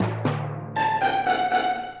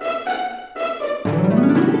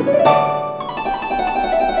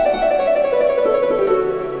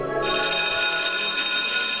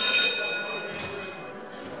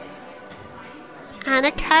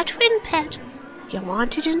You're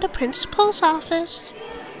wanted in the principal's office.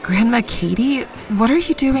 Grandma Katie, what are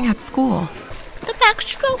you doing at school? The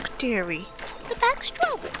backstroke, dearie. The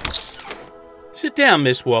backstroke. Sit down,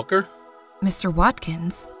 Miss Walker. Mr.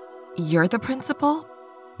 Watkins, you're the principal?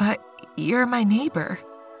 But you're my neighbor.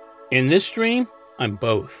 In this dream, I'm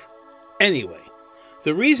both. Anyway,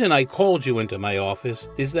 the reason I called you into my office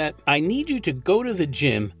is that I need you to go to the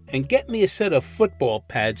gym and get me a set of football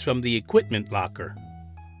pads from the equipment locker.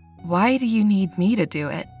 Why do you need me to do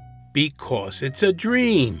it? Because it's a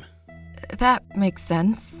dream. That makes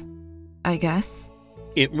sense, I guess.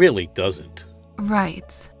 It really doesn't.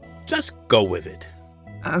 Right. Just go with it.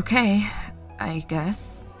 Okay, I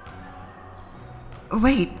guess.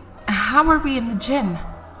 Wait, how are we in the gym?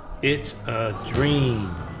 It's a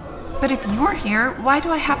dream. But if you're here, why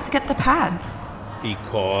do I have to get the pads?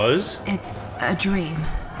 Because? It's a dream.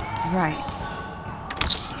 Right.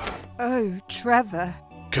 Oh, Trevor.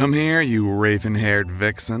 Come here, you raven-haired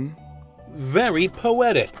vixen. Very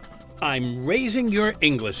poetic. I'm raising your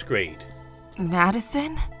English grade.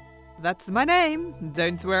 Madison? That's my name.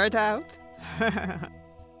 Don't wear it out.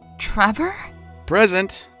 Trevor?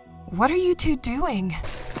 Present. What are you two doing?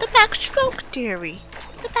 The backstroke, dearie.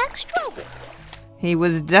 The backstroke. He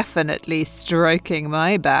was definitely stroking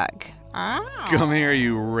my back. Come here,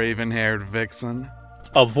 you raven-haired vixen.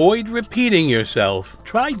 Avoid repeating yourself.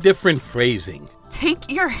 Try different phrasing.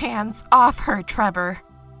 Take your hands off her, Trevor.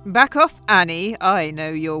 Back off, Annie. I know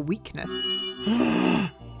your weakness.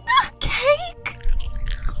 Cake!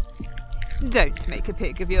 Don't make a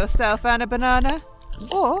pig of yourself, Anna Banana.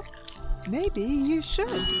 Or maybe you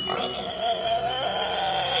should.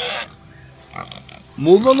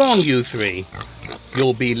 Move along, you three.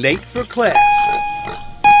 You'll be late for class.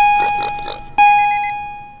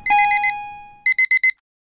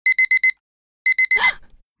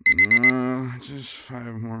 Just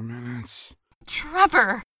 5 more minutes.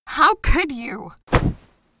 Trevor, how could you?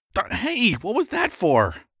 Hey, what was that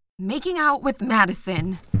for? Making out with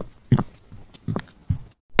Madison.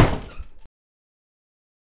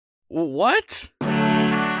 What?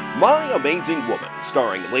 My Amazing Woman,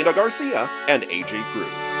 starring Lena Garcia and AJ Cruz.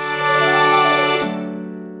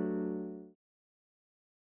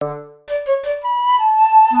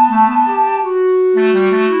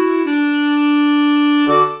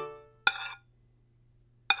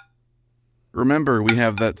 Remember, we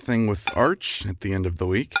have that thing with Arch at the end of the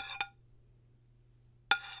week.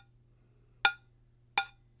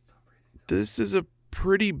 This is a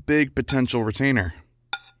pretty big potential retainer.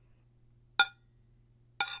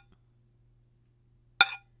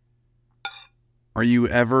 Are you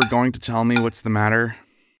ever going to tell me what's the matter?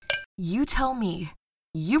 You tell me.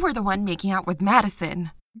 You were the one making out with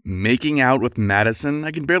Madison. Making out with Madison?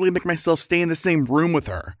 I can barely make myself stay in the same room with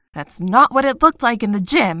her. That's not what it looked like in the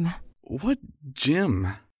gym. What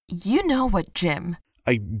gym? You know what gym.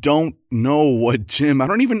 I don't know what gym. I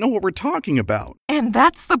don't even know what we're talking about. And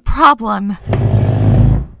that's the problem.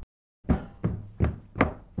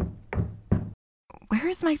 Where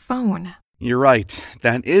is my phone? You're right.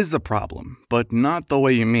 That is the problem, but not the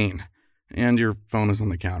way you mean. And your phone is on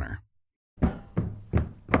the counter.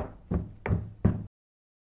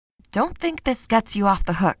 Don't think this gets you off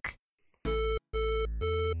the hook.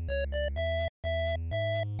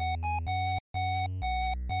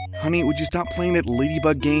 Honey, would you stop playing that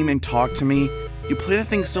ladybug game and talk to me? You play that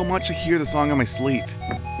thing so much I hear the song in my sleep.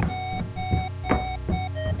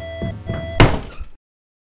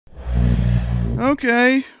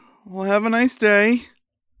 Okay, well, have a nice day.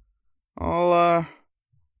 I'll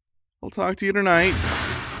talk to you tonight.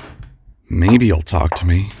 Maybe you'll talk to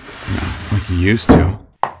me. No, like you used to.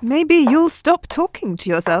 Maybe you'll stop talking to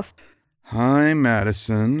yourself. Hi,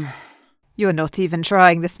 Madison. You're not even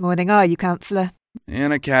trying this morning, are you, Counselor?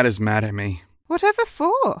 Anna Cat is mad at me. Whatever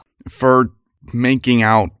for? For making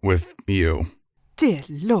out with you. Dear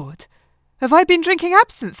Lord. Have I been drinking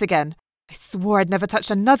absinthe again? I swore I'd never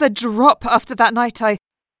touch another drop after that night I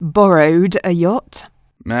borrowed a yacht.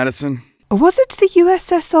 Madison. Or was it the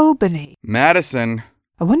USS Albany? Madison.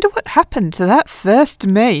 I wonder what happened to that first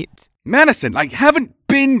mate. Madison, I haven't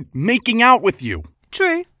been making out with you.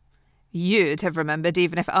 True. You'd have remembered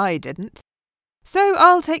even if I didn't. So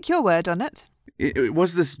I'll take your word on it. It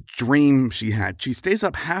was this dream she had. She stays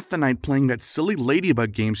up half the night playing that silly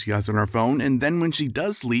ladybug game she has on her phone, and then when she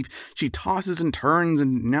does sleep, she tosses and turns,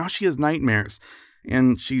 and now she has nightmares.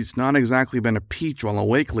 And she's not exactly been a peach while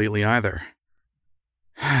awake lately either.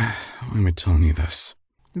 Why am I telling you this?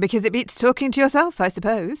 Because it beats talking to yourself, I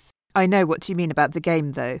suppose. I know what you mean about the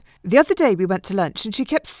game, though. The other day we went to lunch, and she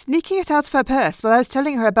kept sneaking it out of her purse while I was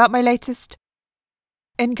telling her about my latest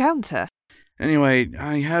encounter. Anyway,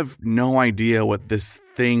 I have no idea what this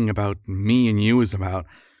thing about me and you is about.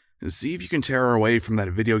 See if you can tear her away from that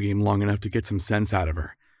video game long enough to get some sense out of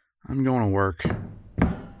her. I'm going to work.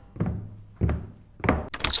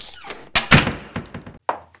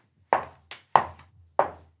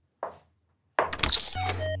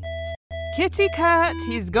 Kitty cat,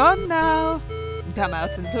 he's gone now. Come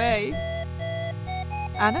out and play.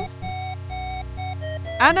 Anna?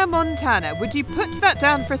 Anna Montana, would you put that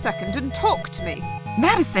down for a second and talk to me?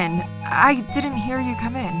 Madison, I didn't hear you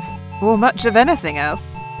come in. Or much of anything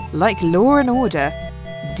else. Like Law and Order.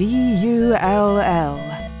 DULL.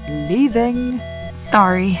 Leaving.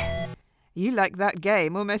 Sorry. You like that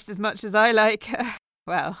game almost as much as I like...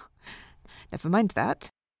 well, never mind that.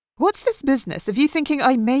 What's this business of you thinking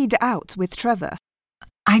I made out with Trevor?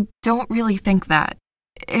 I don't really think that.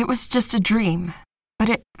 It was just a dream, but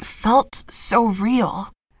it felt so real.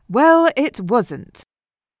 Well, it wasn't.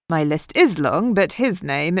 My list is long, but his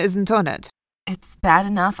name isn't on it. It's bad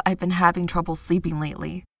enough I've been having trouble sleeping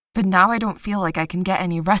lately, but now I don't feel like I can get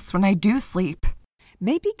any rest when I do sleep.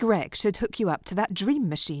 Maybe Greg should hook you up to that dream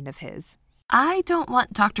machine of his. I don't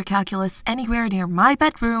want Dr. Calculus anywhere near my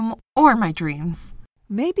bedroom or my dreams.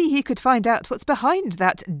 Maybe he could find out what's behind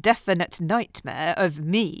that definite nightmare of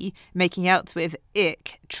me making out with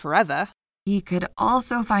Trevor. He could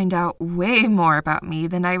also find out way more about me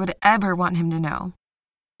than I would ever want him to know.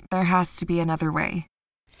 There has to be another way.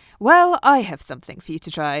 Well, I have something for you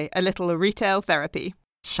to try, a little retail therapy.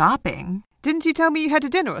 Shopping? Didn't you tell me you had a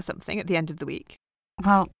dinner or something at the end of the week?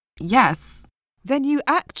 Well, yes. Then you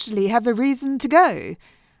actually have a reason to go.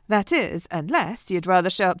 That is, unless you'd rather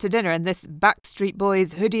show up to dinner in this Backstreet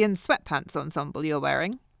Boys hoodie and sweatpants ensemble you're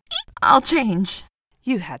wearing. I'll change.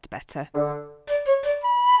 You had better.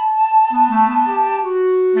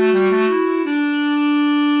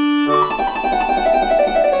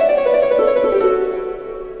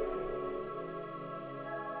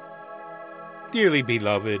 Dearly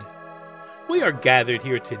beloved, we are gathered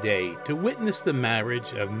here today to witness the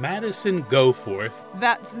marriage of Madison Goforth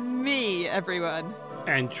That's me, everyone.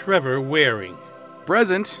 and Trevor Waring.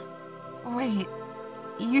 Present. Wait,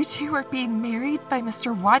 you two are being married by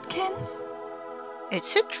Mr. Watkins?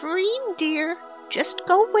 It's a dream, dear. Just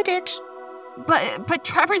go with it. But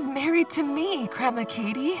Trevor's married to me, Grandma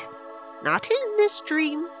Katie. Not in this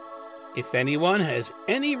dream. If anyone has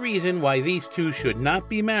any reason why these two should not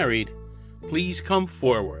be married, please come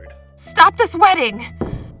forward. Stop this wedding!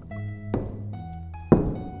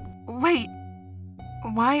 Wait,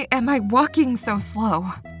 why am I walking so slow?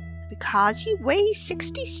 Because you weigh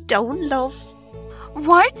 60 stone, love.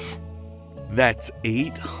 What? That's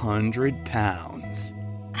 800 pounds.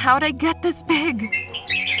 How'd I get this big?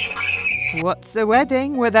 What's a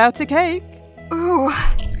wedding without a cake? Ooh,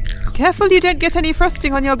 Careful you don't get any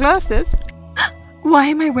frosting on your glasses. why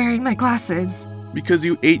am I wearing my glasses? Because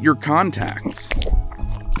you ate your contacts.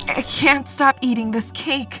 I can't stop eating this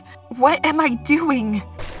cake. What am I doing?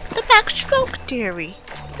 The backstroke, dearie.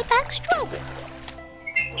 The backstroke.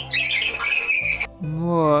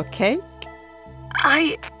 More cake?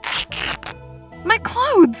 My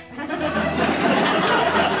clothes!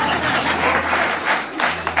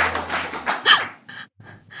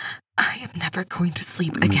 I am never going to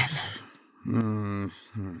sleep again.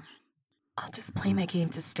 I'll just play my game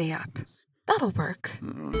to stay up. That'll work.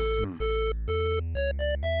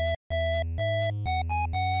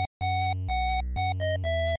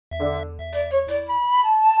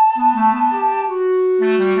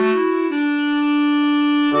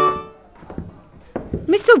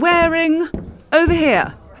 Mr. Waring, over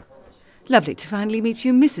here. Lovely to finally meet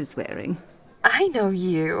you, Mrs. Waring. I know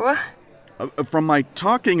you. From my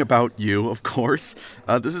talking about you, of course.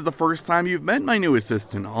 This is the first time you've met my new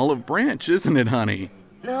assistant, Olive Branch, isn't it, honey?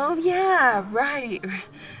 Oh, yeah, right.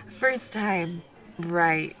 First time.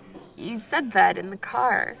 Right. You said that in the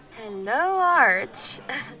car. Hello, Arch.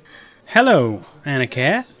 Hello, Anna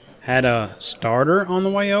Cat. Had a starter on the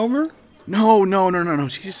way over? No.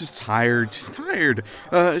 She's just tired. She's tired.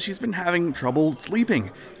 She's been having trouble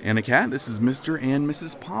sleeping. Anna Cat, this is Mr. and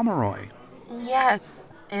Mrs. Pomeroy. Yes,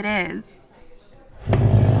 it is.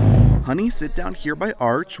 Honey, sit down here by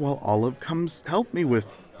Arch while Olive comes help me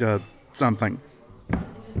with, something.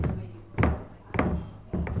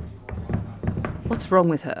 What's wrong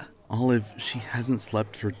with her? Olive, she hasn't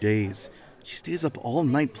slept for days. She stays up all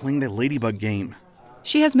night playing that ladybug game.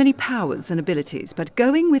 She has many powers and abilities, but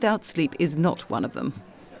going without sleep is not one of them.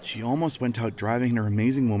 She almost went out driving in her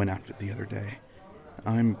Amazing Woman outfit the other day.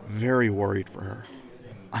 I'm very worried for her.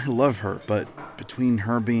 I love her, but between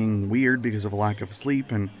her being weird because of a lack of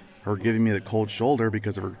sleep and her giving me the cold shoulder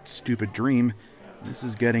because of her stupid dream, this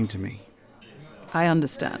is getting to me. I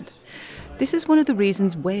understand. This is one of the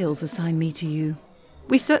reasons Wales assigned me to you.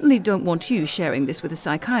 We certainly don't want you sharing this with a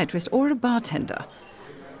psychiatrist or a bartender.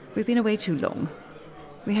 We've been away too long.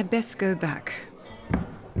 We had best go back.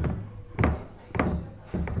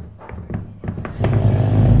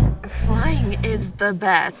 Flying is the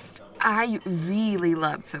best. I really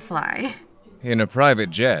love to fly. In a private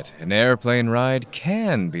jet, an airplane ride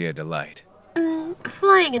can be a delight.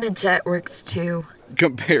 Flying in a jet works too.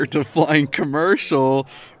 Compared to flying commercial,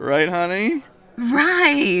 right, honey?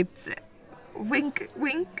 Right. Wink,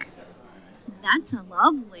 wink. That's a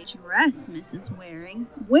lovely dress, Mrs. Waring.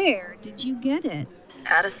 Where did you get it?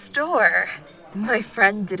 At a store. My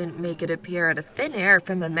friend didn't make it appear out of thin air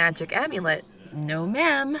from a magic amulet. No,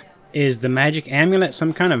 ma'am. Is the magic amulet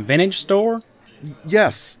some kind of vintage store?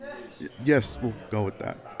 Yes. Yes, we'll go with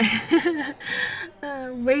that.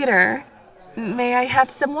 Waiter, may I have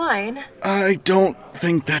some wine? I don't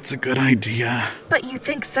think that's a good idea. But you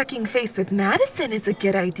think sucking face with Madison is a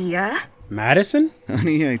good idea? Madison?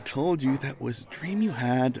 Honey, I told you that was a dream you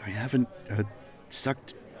had. I haven't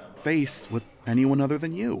sucked face with anyone other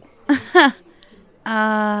than you.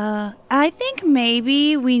 I think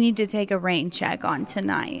maybe we need to take a rain check on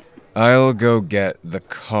tonight. I'll go get the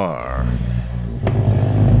car.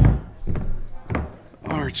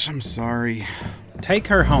 Arch, I'm sorry. Take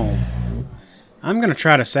her home. I'm going to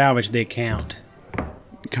try to salvage the account.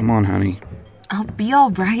 Come on, honey. I'll be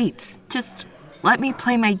all right. Just let me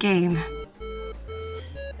play my game.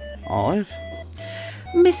 Olive?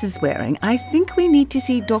 Mrs. Waring, I think we need to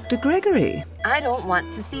see Dr. Gregory. I don't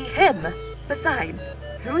want to see him. Besides,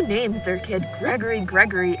 who names their kid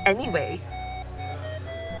Gregory anyway?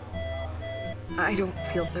 I don't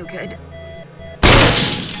feel so good.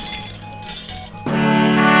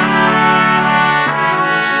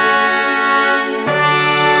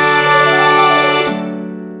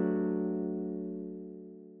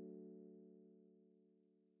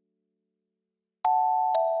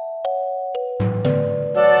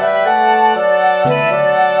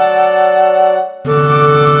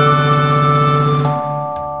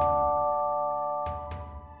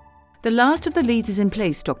 The last of the leads is in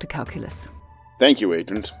place, Dr. Calculus. Thank you,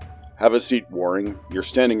 Agent. Have a seat, Waring. Your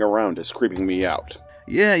standing around is creeping me out.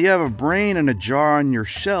 Yeah, you have a brain and a jar on your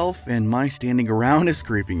shelf, and my standing around is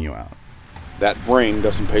creeping you out. That brain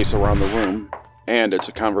doesn't pace around the room, and it's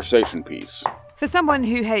a conversation piece. For someone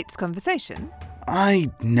who hates conversation. I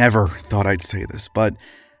never thought I'd say this, but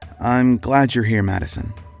I'm glad you're here,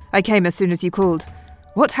 Madison. I came as soon as you called.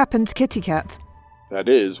 What happened to Kitty Cat? That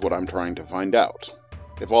is what I'm trying to find out.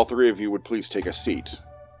 If all three of you would please take a seat.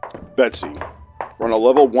 Betsy, run a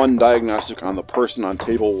level 1 diagnostic on the person on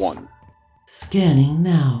table 1. Scanning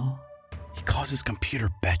now. He calls his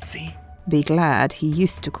computer Betsy? Be glad he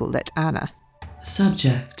used to call it Anna.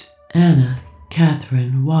 Subject, Anna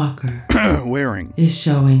Catherine Walker. Waring. Is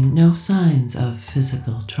showing no signs of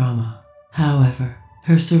physical trauma. However,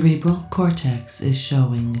 her cerebral cortex is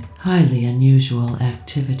showing highly unusual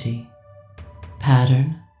activity.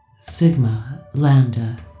 Pattern, Sigma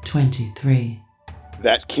Lambda 23.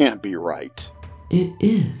 That can't be right. It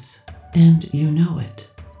is, and you know it.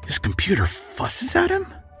 His computer fusses at him?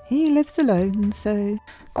 He lives alone, so...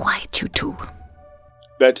 Quiet, you two.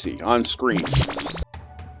 Betsy, on screen.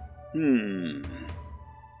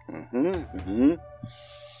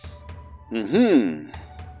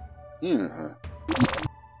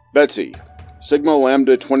 Betsy, Sigma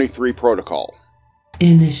Lambda 23 protocol.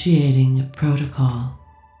 Initiating protocol.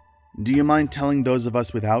 Do you mind telling those of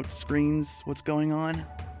us without screens what's going on?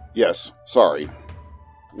 Yes, sorry.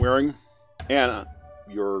 Waring, Anna,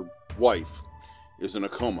 your wife, is in a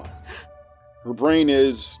coma. Her brain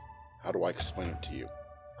is... How do I explain it to you?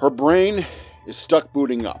 Her brain is stuck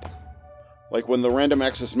booting up. Like when the random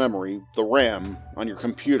access memory, the RAM, on your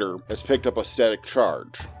computer has picked up a static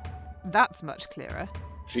charge. That's much clearer.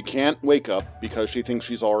 She can't wake up because she thinks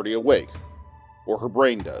she's already awake. Or her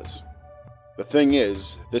brain does. The thing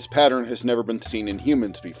is, this pattern has never been seen in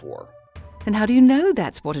humans before. Then how do you know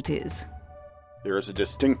that's what it is? There is a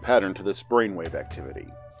distinct pattern to this brainwave activity,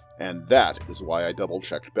 and that is why I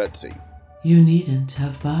double-checked Betsy. You needn't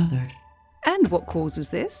have bothered. And what causes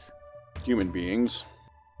this? Human beings.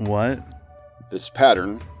 What? This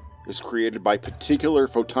pattern is created by particular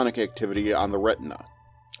photonic activity on the retina.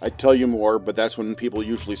 I'd tell you more, but that's when people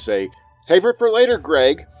usually say, "Save it for later,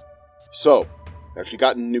 Greg." So, has she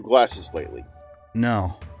gotten new glasses lately?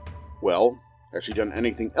 No. Well, has she done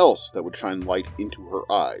anything else that would shine light into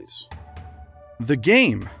her eyes? The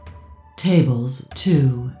game. Tables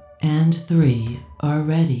 2 and 3 are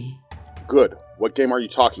ready. Good. What game are you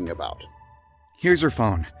talking about? Here's her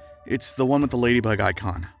phone. It's the one with the ladybug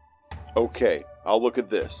icon. Okay, I'll look at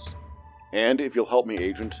this. And if you'll help me,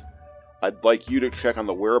 Agent, I'd like you to check on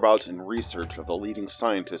the whereabouts and research of the leading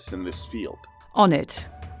scientists in this field. On it.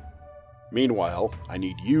 Meanwhile, I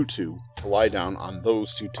need you two to lie down on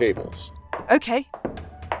those 2 tables. Okay.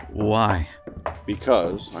 Why?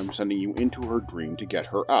 Because I'm sending you into her dream to get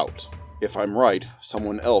her out. If I'm right,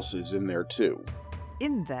 someone else is in there too.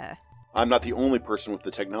 In there? I'm not the only person with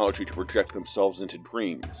the technology to project themselves into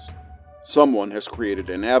dreams. Someone has created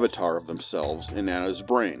an avatar of themselves in Anna's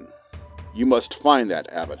brain. You must find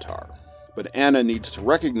that avatar. But Anna needs to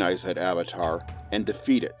recognize that avatar and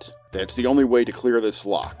defeat it. That's the only way to clear this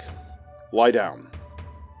lock. Lie down.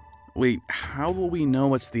 Wait, how will we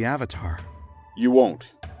know it's the avatar? You won't.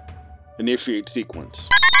 Initiate sequence.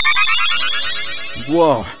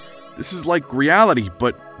 Whoa, this is like reality,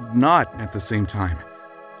 but not at the same time.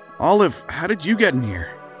 Olive, how did you get in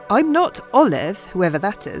here? I'm not Olive, whoever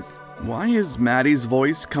that is. Why is Maddie's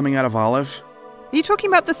voice coming out of Olive? Are you talking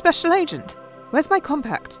about the special agent? Where's my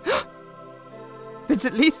compact? But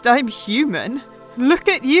at least I'm human. Look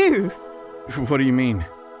at you. What do you mean?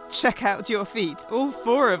 Check out your feet, all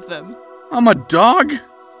 4 of them. I'm a dog?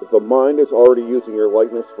 If the mind is already using your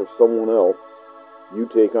likeness for someone else, you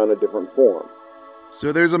take on a different form.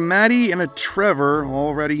 So there's a Maddie and a Trevor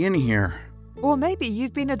already in here. Or maybe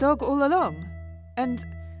you've been a dog all along. And,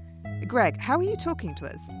 Greg, how are you talking to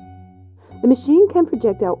us? The machine can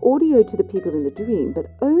project our audio to the people in the dream,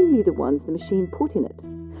 but only the ones the machine put in it.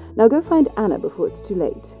 Now go find Anna before it's too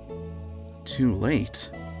late. Too late?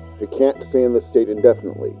 She can't stay in this state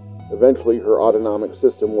indefinitely. Eventually, her autonomic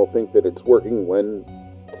system will think that it's working when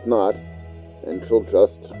it's not, and she'll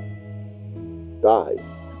just die.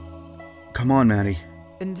 Come on, Maddie.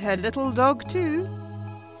 And her little dog, too.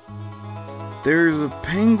 There's a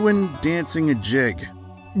penguin dancing a jig.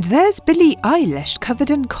 And there's Billie Eilish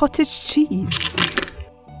covered in cottage cheese.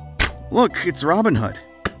 Look, it's Robin Hood.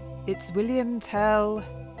 It's William Tell.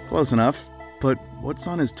 Close enough, but what's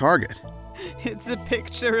on his target? It's a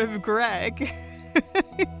picture of Greg.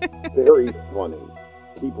 Very funny.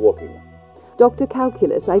 Keep looking. Dr.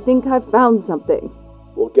 Calculus, I think I've found something.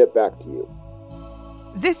 We'll get back to you.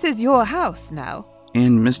 This is your house now.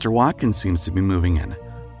 And Mr. Watkins seems to be moving in.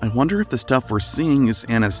 I wonder if the stuff we're seeing is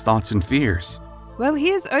Anna's thoughts and fears. Well, he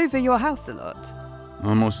is over your house a lot.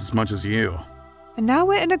 Almost as much as you. And now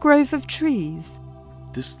we're in a grove of trees.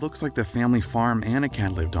 This looks like the family farm Anna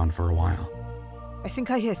Cat lived on for a while. I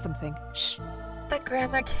think I hear something. Shh. But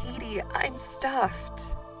Grandma Katie, I'm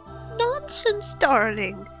stuffed. Nonsense,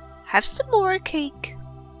 darling. Have some more cake.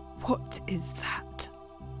 What is that?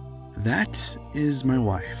 That is my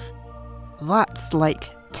wife. That's like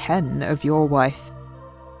 10 of your wife.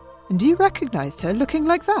 And you recognized her looking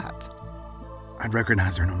like that? I'd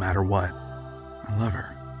recognize her no matter what. I love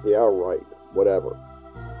her. Yeah, right. Whatever.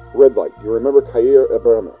 Red light. Do you remember Kair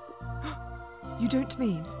Abramoth? You don't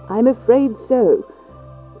mean? I'm afraid so.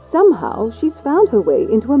 Somehow she's found her way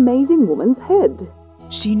into Amazing Woman's head.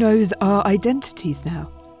 She knows our identities now.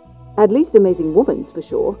 At least Amazing Woman's for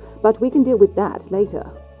sure, but we can deal with that later.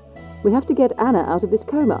 We have to get Anna out of this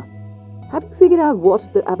coma. Have you figured out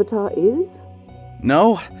what the avatar is?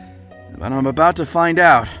 No, but I'm about to find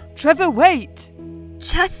out. Trevor, wait!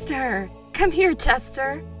 Chester! Come here,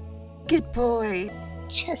 Chester. Good boy.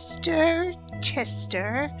 Chester.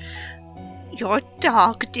 Your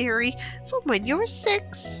dog, dearie, from when you were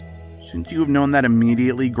 6. Shouldn't you have known that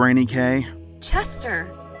immediately, Granny K?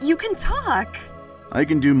 Chester, you can talk. I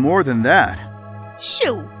can do more than that.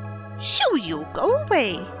 Shoo, you go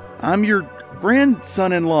away. I'm your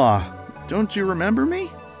grandson-in-law. Don't you remember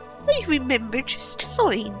me? I remember just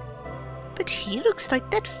fine. But he looks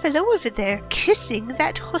like that fellow over there kissing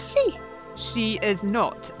that hussy. She is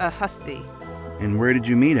not a hussy. And where did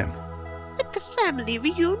you meet him? At the family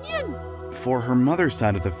reunion. For her mother's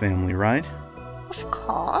side of the family, right? Of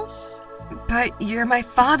course. But you're my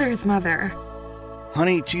father's mother.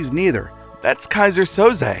 Honey, she's neither. That's Kaiser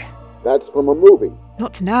Soze. That's from a movie.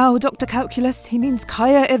 Not now, Dr. Calculus. He means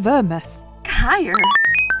Kaya Evermouth. Kaya?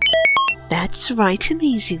 That's right,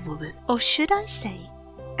 Amazing Woman. Or should I say,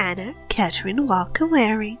 Anna Catherine Walker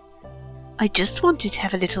Waring. I just wanted to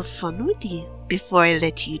have a little fun with you before I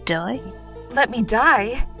let you die. Let me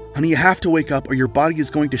die? Honey, you have to wake up or your body is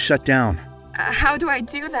going to shut down. How do I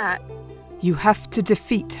do that? You have to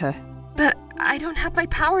defeat her. But I don't have my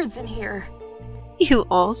powers in here. You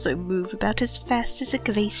also move about as fast as a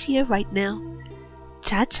glacier right now.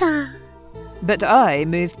 Ta-ta! But I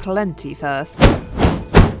move plenty fast.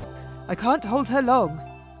 I can't hold her long.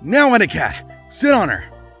 Now, Anacat, sit on her.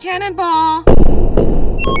 Cannonball!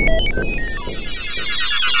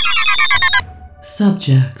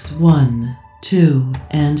 Subjects 1, 2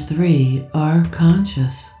 and 3 are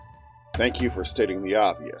conscious. Thank you for stating the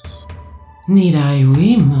obvious. Need I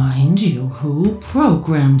remind you who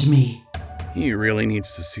programmed me? He really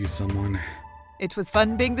needs to see someone. It was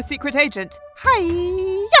fun being the secret agent.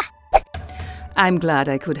 Hi-ya! I'm glad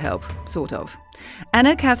I could help, sort of.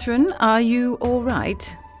 Anna Catherine, are you all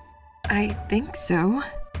right? I think so.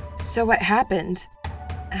 So what happened?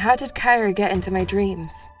 How did Kyra get into my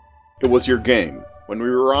dreams? It was your game. When we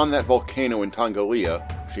were on that volcano in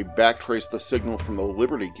Tongalia, she backtraced the signal from the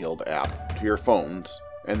Liberty Guild app to your phones,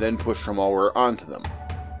 and then pushed her malware onto them.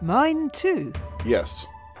 Mine too. Yes,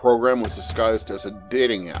 program was disguised as a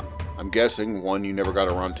dating app. I'm guessing one you never got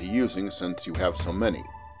around to using since you have so many.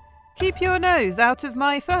 Keep your nose out of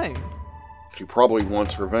my phone. She probably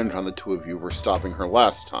wants revenge on the two of you for stopping her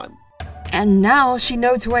last time. And now she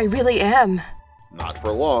knows who I really am. Not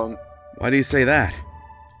for long. Why do you say that?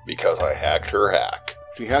 Because I hacked her hack.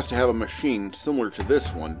 She has to have a machine similar to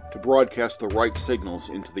this one to broadcast the right signals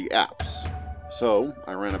into the apps. So,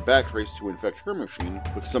 I ran a backtrace to infect her machine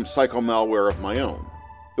with some psychomalware of my own.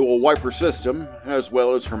 It will wipe her system, as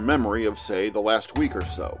well as her memory of, say, the last week or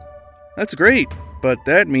so. That's great, but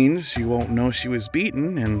that means she won't know she was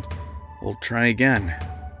beaten, and we'll try again.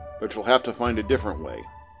 But you'll have to find a different way.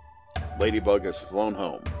 Ladybug has flown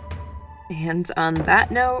home. And on that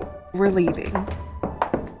note, we're leaving.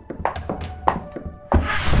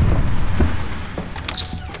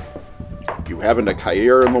 You haven't a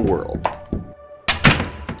care in the world.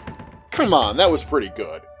 Come on, that was pretty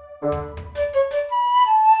good.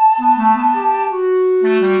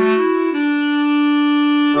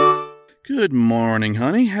 Good morning,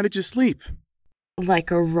 honey. How did you sleep?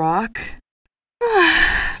 Like a rock?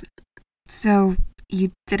 So,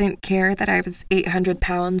 you didn't care that I was 800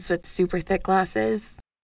 pounds with super thick glasses?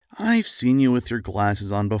 I've seen you with your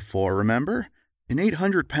glasses on before, remember? And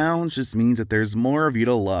 800 pounds just means that there's more of you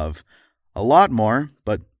to love. A lot more,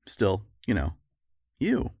 but still,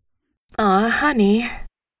 you. Aw, honey.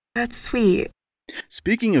 That's sweet.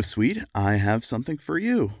 Speaking of sweet, I have something for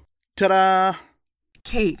you. Ta-da!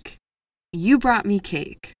 Cake. You brought me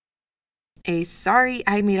cake. A sorry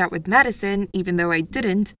I made out with Madison, even though I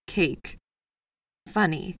didn't, cake.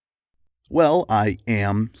 Funny. Well, I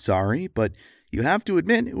am sorry, but you have to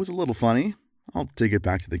admit it was a little funny. I'll take it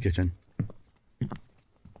back to the kitchen.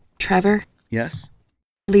 Trevor? Yes?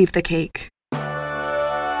 Leave the cake.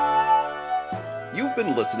 You've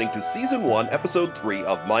been listening to Season 1, Episode 3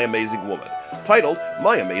 of My Amazing Woman, titled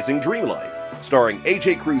My Amazing Dream Life, starring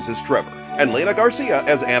AJ Cruz as Trevor and Lena Garcia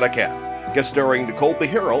as Anna Cat, guest starring Nicole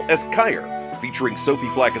Beharrell as Kyre, featuring Sophie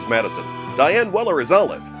Flack as Madison, Diane Weller as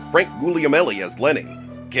Olive, Frank Guglielmelli as Lenny,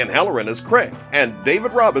 Ken Halloran as Craig, and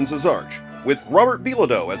David Robbins as Arch, with Robert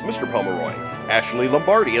Bilodeau as Mr. Pomeroy, Ashley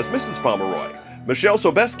Lombardi as Mrs. Pomeroy, Michelle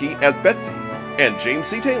Sobeski as Betsy, and James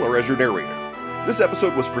C. Taylor as your narrator. This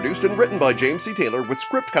episode was produced and written by James C. Taylor with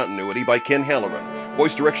script continuity by Ken Halloran,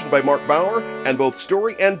 voice direction by Mark Bauer, and both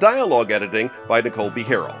story and dialogue editing by Nicole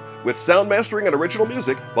Beharrell, with sound mastering and original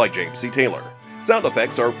music by James C. Taylor. Sound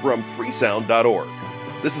effects are from freesound.org.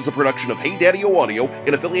 This is a production of Hey Daddy-O Audio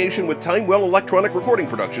in affiliation with Timewell Electronic Recording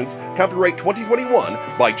Productions, copyright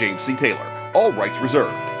 2021 by James C. Taylor. All rights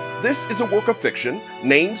reserved. This is a work of fiction.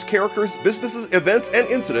 Names, characters, businesses, events, and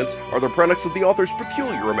incidents are the products of the author's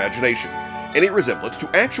peculiar imagination. Any resemblance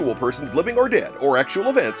to actual persons living or dead or actual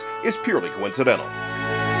events is purely coincidental.